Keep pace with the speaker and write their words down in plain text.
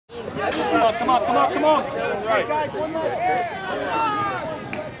Come on. Right.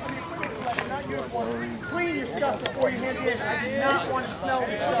 Clean your stuff before you hand it in. I do not want to smell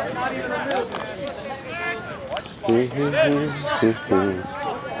your stuff, not even a little bit.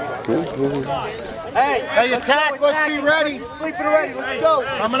 Hey, attack, let's be ready. Sleeping ready, let's go.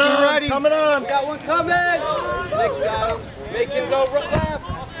 Coming on. Got one coming. Nick's got him. Make him go left.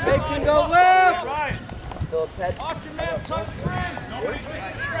 Make him go left.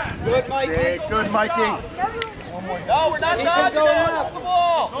 Good, Mikey. Good, Mikey. No, we're not done. Keep going left.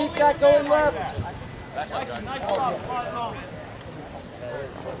 Keep that going left.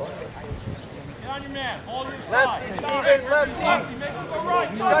 Get on your man. Hold your side. Lefty, Steven, lefty.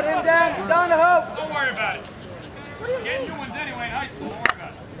 Shut him down. Down. Don't worry about it. Getting new ones anyway in high school. Don't worry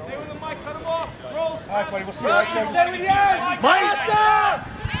about it. Stay with the mic. Cut him off. Roll. All right, buddy. We'll see you. Stay with yours. Mike. Mike, go.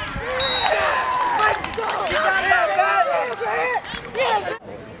 You got it.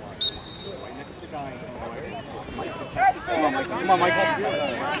 Come on, Mike.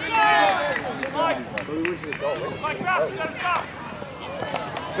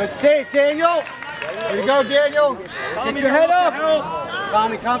 Good save, Daniel. Here you go, Daniel. Get your head up.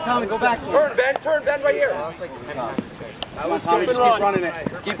 Tommy, go back to Turn, Ben right here. Come on, Tommy, just keep running it.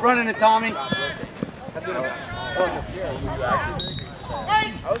 Keep running it, Tommy.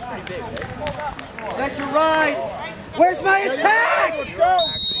 That's your ride. Where's my attack? Let's go.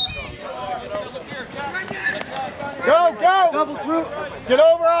 Go. Double through. Get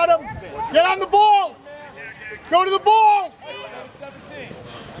over on him. Get on the ball. Go to the ball.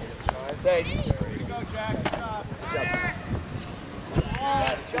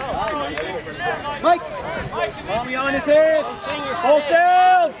 Mike. Tommy on his head. Pulse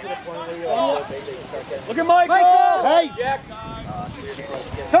down. Look at Michael. Hey.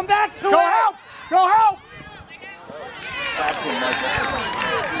 Come back to it. Go help.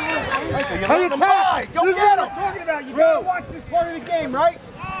 Hey, attack. Go get him. Talking about you gotta watch this part of the game, right?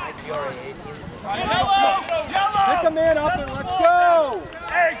 Yellow. Pick a man up and let's go.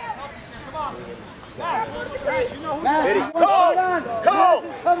 Hey.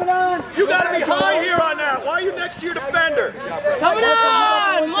 Coming on. You got to be high here on that. Why are you next to your defender? Coming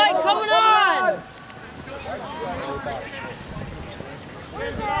on, Mike, coming on. I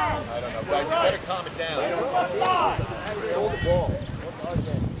don't know, guys. You better calm it down. Hold the ball.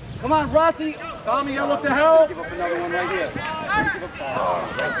 Come on, Rossi. Tommy, you look to help. Give up another one right here.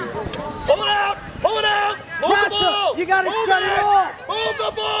 Pull it out. Move the ball. You got to shut it off. Move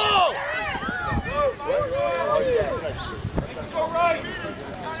the ball. Go right.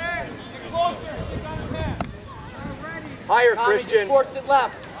 Get closer. Higher, Tommy, Christian. just force it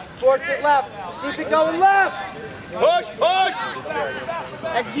left. Keep it going left. Push.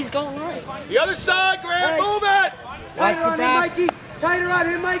 He's going right. The other side, Grant. Hey. Move it. Tighter on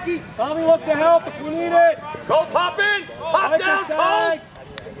him, Mikey. Tommy, look to help if we need it. Go pop in. Pop down, Cole.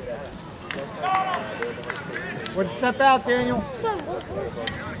 Would step out, Daniel.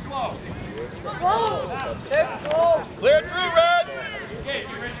 Clear through, Red. Okay,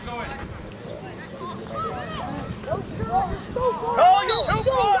 you ready to go in? Cole, you're too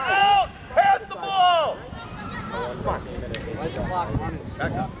far out. Pass the ball.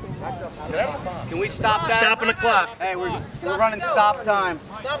 Can we stop that? Stopping the clock. Hey, we're running stop time.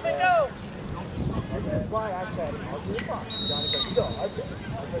 Stop and go.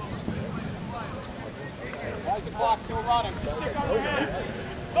 Why's the clock still running? Stick on your head.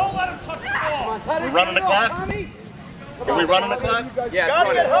 Don't let him touch the ball. We running the clock? Are we running the clock? Yeah.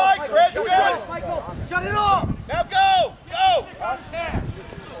 Gotta get high, Christian. Michael, shut it off. Now go.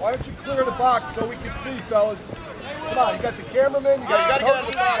 Why don't you clear the box so we can see, fellas? Come on, you got the cameraman, you got gotta get out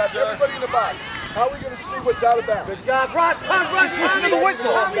of the box, you got sir. everybody in the box. How are we going to see what's out of bounds? Good job, Rod. Just listen to the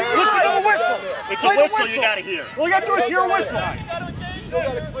whistle. Listen to the whistle. It's a whistle you gotta hear. All you got to do is hear a whistle. You still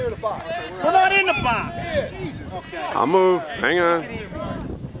got to clear the box. We're not in the box. I'll move. Hang on.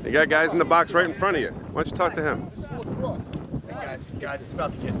 You got guys in the box right in front of you. Why don't you talk to him? Guys, it's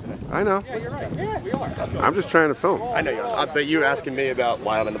about the kids today. I know. Yeah, you're right. Yeah, we are. I'm just trying to film. I know you're. But you're asking me about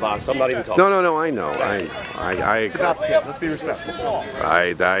why I'm in the box. I'm not even talking. No, I know. I It's about the kids. Let's be respectful.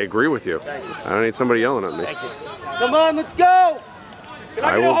 I agree with you. I don't need somebody yelling at me. Come on, let's go.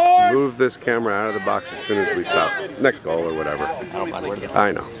 I will move this camera out of the box as soon as we stop. Next goal or whatever.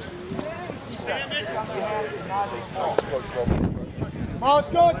 I know. Come on, let's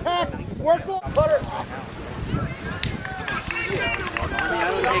go attack. Work ball. Putter.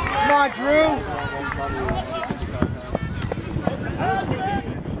 Come on, Drew.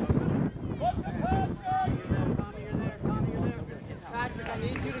 Patrick, I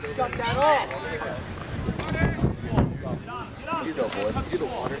need you to shut that off. You go, boys. You the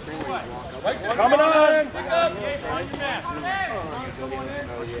water. Coming on!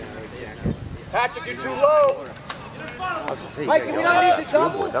 Patrick, you're too low. Mike, we don't need to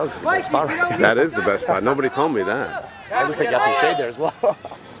double. That was the best spot. That is the best spot. Nobody told me that. It looks like you got some shade there as well.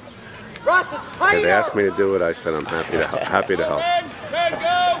 Yeah, they asked me to do it. I said I'm happy to help. Red,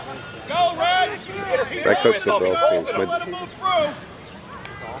 go! Go, Red! I coach the girls teams. Let him move through.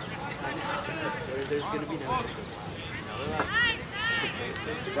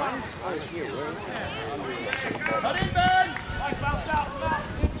 Cut in, Ben!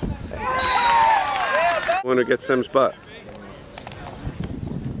 I want to get Sim's butt.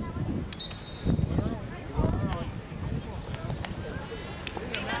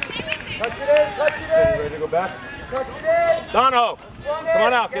 Touch it in, touch it in. Ready to go back? Touch it in. Dono, come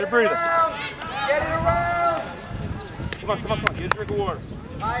on out, get a breather. Get it around. Come on, get a drink of water.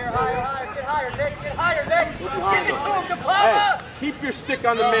 Higher, get higher, Nick, get higher, Nick. Give it to him, the power. Hey, keep your stick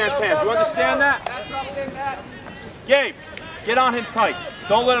on the man's hands. You understand that? Gabe, get on him tight.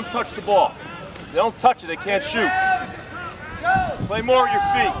 Don't let him touch the ball. They don't touch it, they can't shoot. Play more with your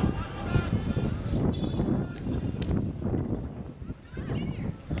feet.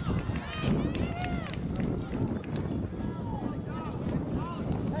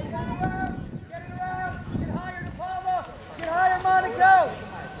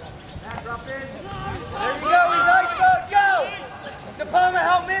 There you go, he's isoed, go! DePalma,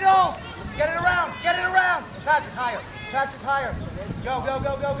 help middle! Get it around! Patrick, higher! Go! You got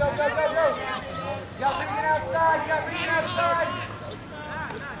Regan outside,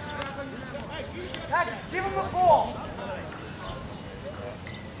 Patrick, give him the ball!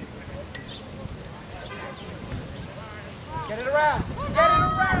 Get it around!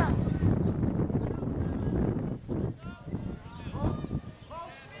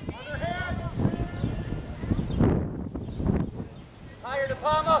 Higher to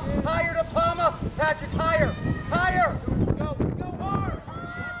Palma, Patrick, higher! Go hard!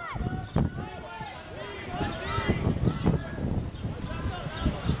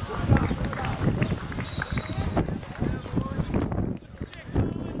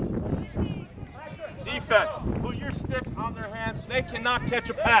 Defense, put your stick on their hands. They cannot catch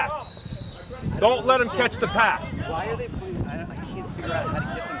a pass. Don't let them catch the pass. Why are they playing? I can't figure out how to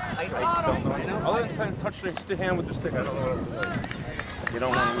get them tighter. I don't know. I'll let them touch their hand with the stick. I don't know what to do. You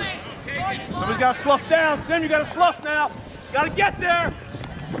don't want to lose. Somebody's got to slough down. Sim, you got to slough now. You got to get there.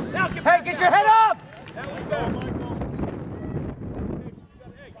 Now, Hey, get your head up! There we go, Michael.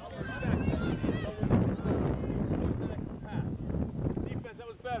 Defense, that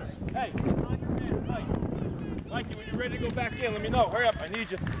was better. Hey, on your man, Mike. Mikey, when you're ready to go back in, let me know. Hurry up, I need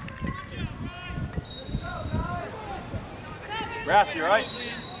you. Brass, you right?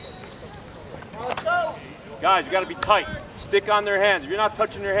 Guys, you got to be tight. Stick on their hands. If you're not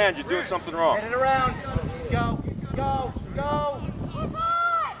touching their hands, you're doing something wrong. Get it around. Go.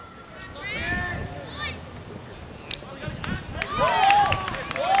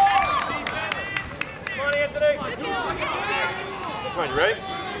 Come on, Anthony. Come on, you ready?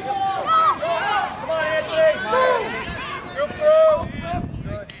 Come on, Anthony. Go through.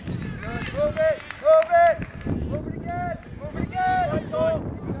 Move it again.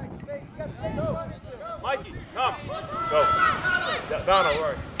 Mikey, come. Go. That's on our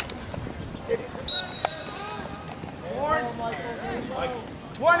work.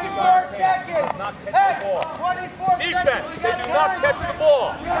 24 seconds. Not catch the ball. 24 Defense, seconds. they do not catch the ball.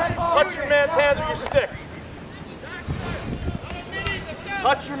 Touch your man's hands with your stick.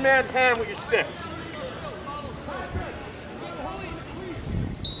 Touch your man's hand with your stick.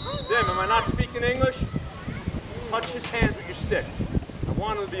 Tim, am I not speaking English? Touch his hands with your stick. I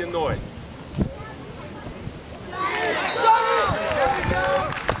want him to be annoyed.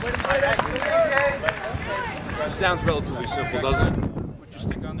 This sounds relatively simple, doesn't it? Put your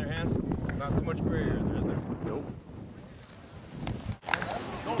stick on their hands. Not too much gray area there, is there? Nope.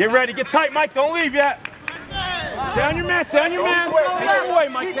 Get ready, get tight, Mike. Don't leave yet. Stay on your man, Take him away,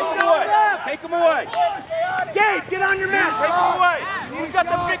 Mike. Take him away. Gabe, get on your man. Take him away. He's got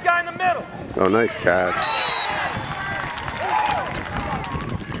the big guy in the middle. Oh, nice catch.